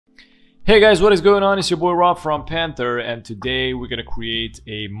Hey guys, what is going on? It's your boy Rob from Panther, and today we're gonna create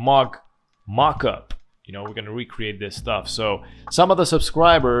a mock-up. You know, we're gonna recreate this stuff. So some of the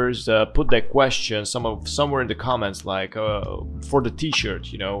subscribers put that question somewhere in the comments, like for the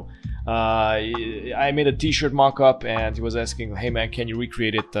T-shirt. You know, I made a T-shirt mock-up, and he was asking, "Hey man, can you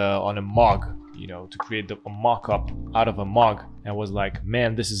recreate it on a mug? You know, to create a mock-up out of a mug." And I was like,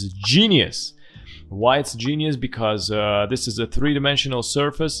 "Man, this is genius." Why it's genius? Because this is a three-dimensional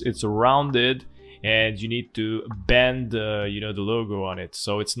surface. It's rounded, and you need to bend, you know, the logo on it,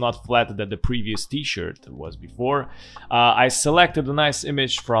 so it's not flat that the previous T-shirt was before. I selected a nice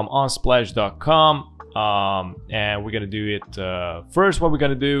image from unsplash.com, and we're gonna do it. First, what we're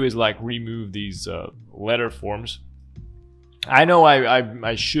gonna do is like remove these letter forms. I know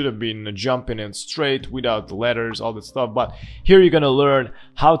I should have been jumping in straight without the letters, all that stuff, but here you're gonna learn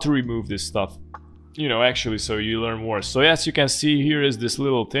how to remove this stuff. You know, actually, so you learn more. So as you can see, here is this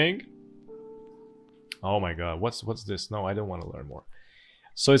little thing. Oh my god, what's this? No, I don't want to learn more.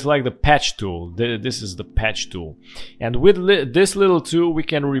 So it's like the patch tool. This is the patch tool, and with this little tool we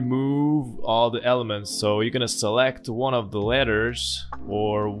can remove all the elements. So you're gonna select one of the letters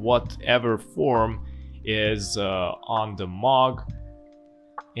or whatever form is on the mug,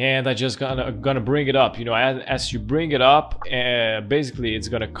 and I just gonna bring it up. You know, as you bring it up, basically it's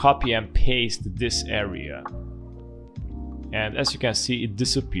gonna copy and paste this area, and as you can see, it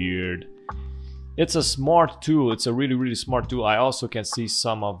disappeared. It's a smart tool. It's a really smart tool. I also can see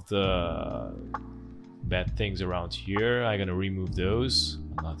some of the bad things around here. I'm gonna remove those,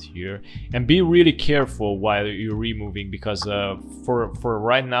 not here, and be really careful while you're removing, because for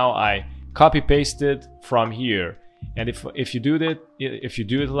right now I copy pasted from here. And if you do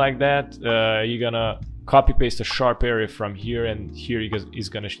it like that, you're gonna copy paste a sharp area from here, and here is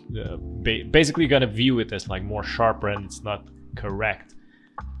gonna basically gonna view it as like more sharper, and it's not correct.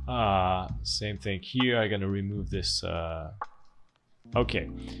 Same thing here. I'm gonna remove this. Okay.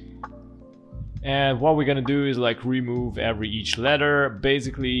 And what we're gonna do is like remove each letter.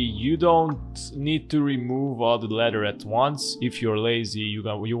 Basically, you don't need to remove all the letter at once. If you're lazy, you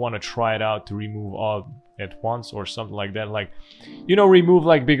want to try it out to remove all at once or something like that. Like, you know, remove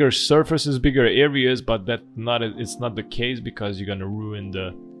like bigger surfaces, bigger areas, but it's not the case, because you're gonna ruin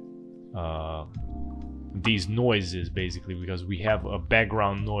the these noises, basically, because we have a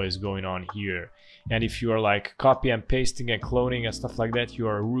background noise going on here. And if you are like copy and pasting and cloning and stuff like that, you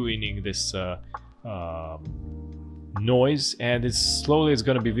are ruining this noise, and it's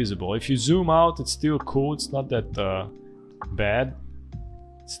gonna be visible. If you zoom out, it's still cool. It's not that bad.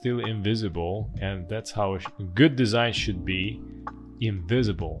 It's still invisible, and that's how a good design should be,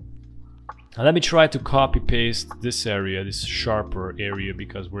 invisible. Now let me try to copy paste this area, this sharper area,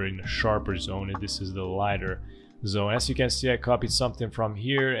 because we're in a sharper zone, and this is the lighter zone. As you can see, I copied something from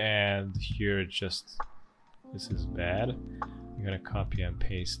here, and here this is bad. I'm gonna copy and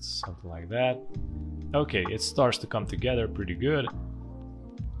paste something like that. Okay, it starts to come together pretty good.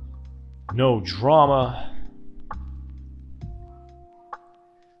 No drama.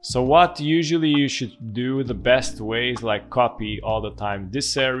 So what usually you should do, the best way is like copy all the time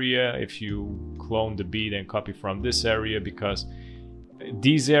this area. If you clone the beat and copy from this area, because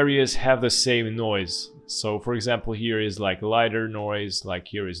these areas have the same noise. So for example, here is like lighter noise, like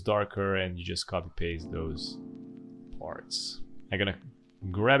here is darker, and you just copy paste those parts. I'm gonna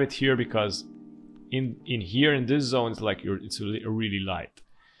grab it here, because in here in this zone it's like it's really light.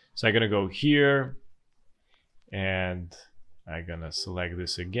 So I'm gonna go here, and I'm gonna select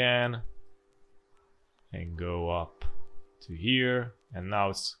this again and go up to here, and now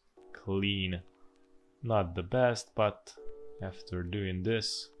it's clean. Not the best, but after doing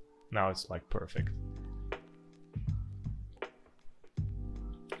this, now it's like perfect.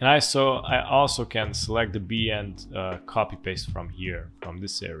 And I also can select the B and copy paste from here, from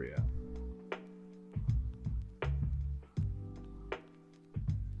this area.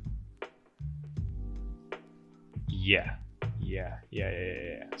 Yeah,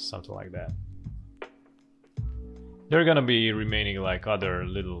 something like that. There are gonna be remaining like other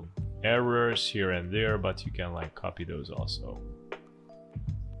little errors here and there, but you can like copy those also.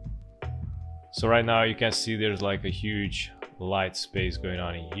 So right now you can see there's like a huge light space going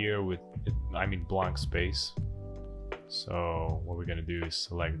on in here with, I mean, blank space. So what we're gonna do is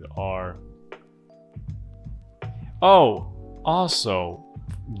select the R. Oh, also,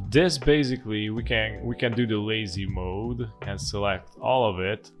 this basically we can do the lazy mode and select all of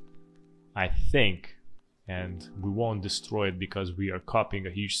it, I think, and we won't destroy it because we are copying a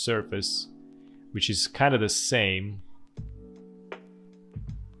huge surface, which is kind of the same.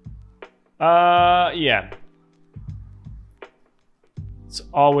 Yeah, it's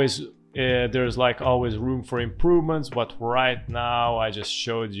always there's like always room for improvements, but right now I just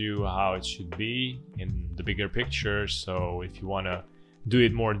showed you how it should be in the bigger picture. So if you want to do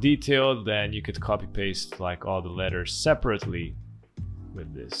it more detailed, then you could copy paste like all the letters separately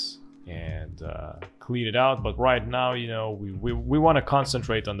with this and clean it out. But right now, you know, we want to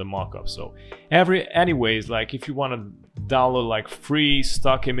concentrate on the mockup. So anyways, like if you want to download like free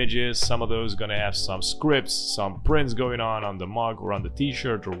stock images, some of those gonna have some scripts, some prints going on the mug or on the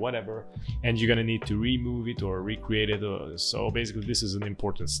t-shirt or whatever, and you're gonna need to remove it or recreate it. So basically this is an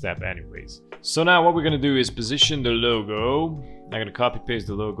important step anyways. So now what we're gonna do is position the logo. I'm gonna copy paste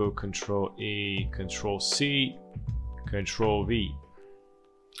the logo, Control A, Control C, Control V.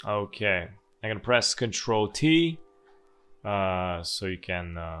 Okay, I'm gonna press Control T so you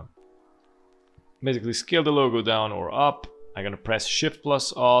can basically scale the logo down or up. I'm gonna press Shift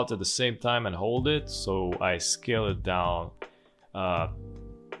plus Alt at the same time and hold it, so I scale it down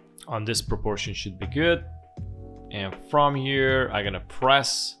on this proportion should be good. And from here I'm gonna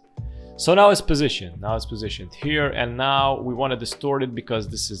press, so now it's positioned. Now it's positioned here, and now we want to distort it because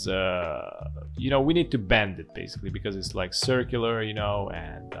this is you know, we need to bend it basically because it's like circular, you know.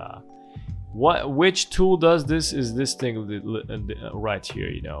 And which tool does this is this thing right here,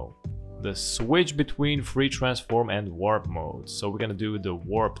 you know, the switch between free transform and warp mode. So we're gonna do the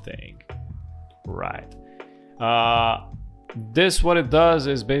warp thing, right? This, what it does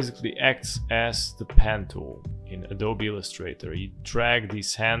is basically acts as the pen tool in Adobe Illustrator. You drag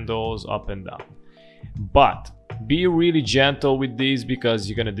these handles up and down, but be really gentle with these because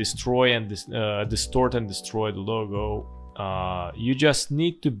you're gonna destroy and distort and destroy the logo. You just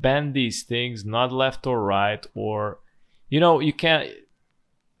need to bend these things, not left or right, or you know, you can't.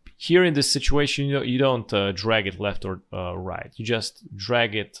 Here in this situation, you don't drag it left or right. You just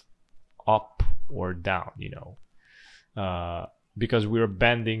drag it up or down, you know, because we're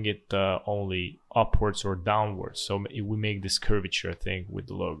bending it only upwards or downwards. So we make this curvature thing with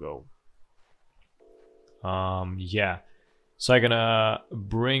the logo. Yeah. So I'm gonna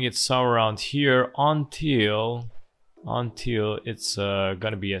bring it somewhere around here until it's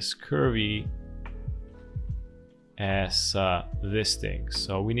gonna be as curvy as this thing.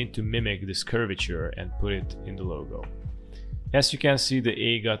 So we need to mimic this curvature and put it in the logo. As you can see, the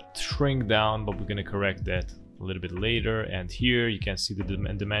A got shrink down, but we're gonna correct that a little bit later. And here you can see the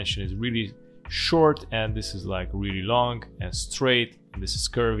dimension is really short, and this is like really long and straight, and this is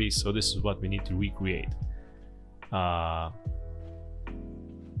curvy. So this is what we need to recreate.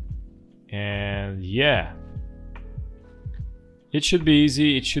 And yeah, it should be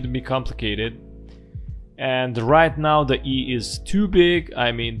easy, it shouldn't be complicated. And right now the E is too big,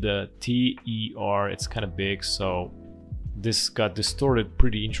 I mean the TER, it's kind of big, so this got distorted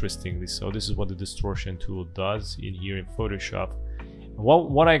pretty interestingly. So this is what the distortion tool does in here in Photoshop.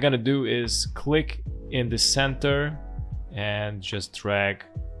 What I'm gonna do is click in the center and just drag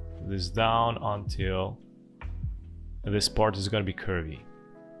this down until this part is gonna be curvy.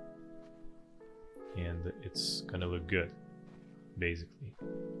 And it's gonna look good, basically.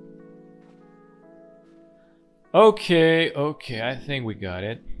 Okay, I think we got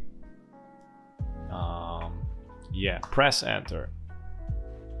it. Yeah, press enter.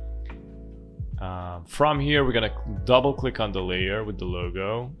 From here we're gonna double click on the layer with the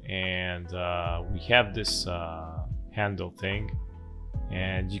logo, and we have this handle thing,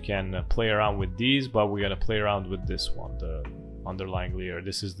 and you can play around with these, but we're gonna play around with this one, the underlying layer.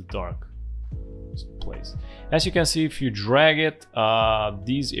 This is the dark place. As you can see, if you drag it,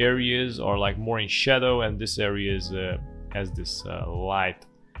 these areas are like more in shadow, and this area is has this light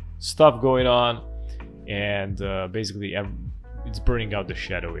stuff going on, and basically it's burning out the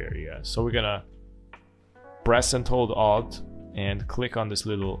shadow area. So we're gonna press and hold Alt and click on this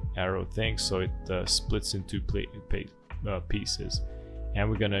little arrow thing, so it splits into pieces, and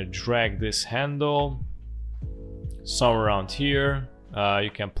we're gonna drag this handle somewhere around here.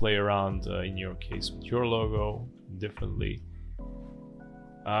 You can play around in your case with your logo differently.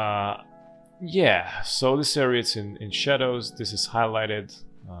 Yeah, so this area is in shadows, this is highlighted.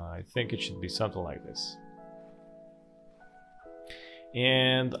 I think it should be something like this.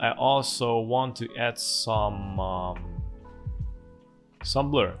 And I also want to add some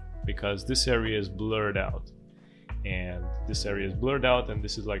blur, because this area is blurred out, and this area is blurred out, and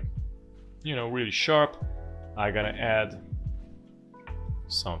this is like, you know, really sharp. I'm gonna add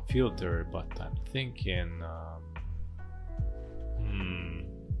some filter, but I'm thinking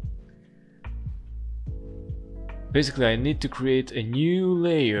basically I need to create a new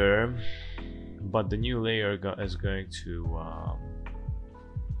layer, but the new layer is going to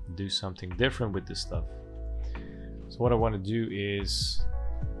do something different with this stuff. So what I want to do is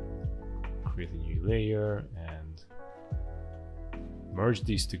create a new layer and merge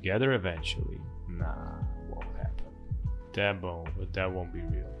these together eventually. Nah, won't happen. That won't be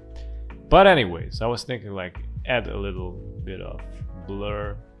real. But anyways, I was thinking like add a little bit of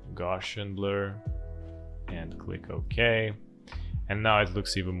blur, Gaussian blur, and click OK. And now it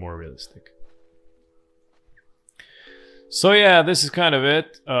looks even more realistic. So yeah, this is kind of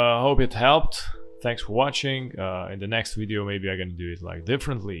it. Hope it helped. Thanks for watching. In the next video, maybe I'm gonna do it like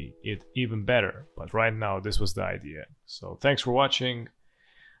differently, even better. But right now, this was the idea. So thanks for watching.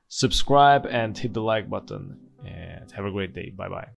 Subscribe and hit the like button. And have a great day. Bye bye.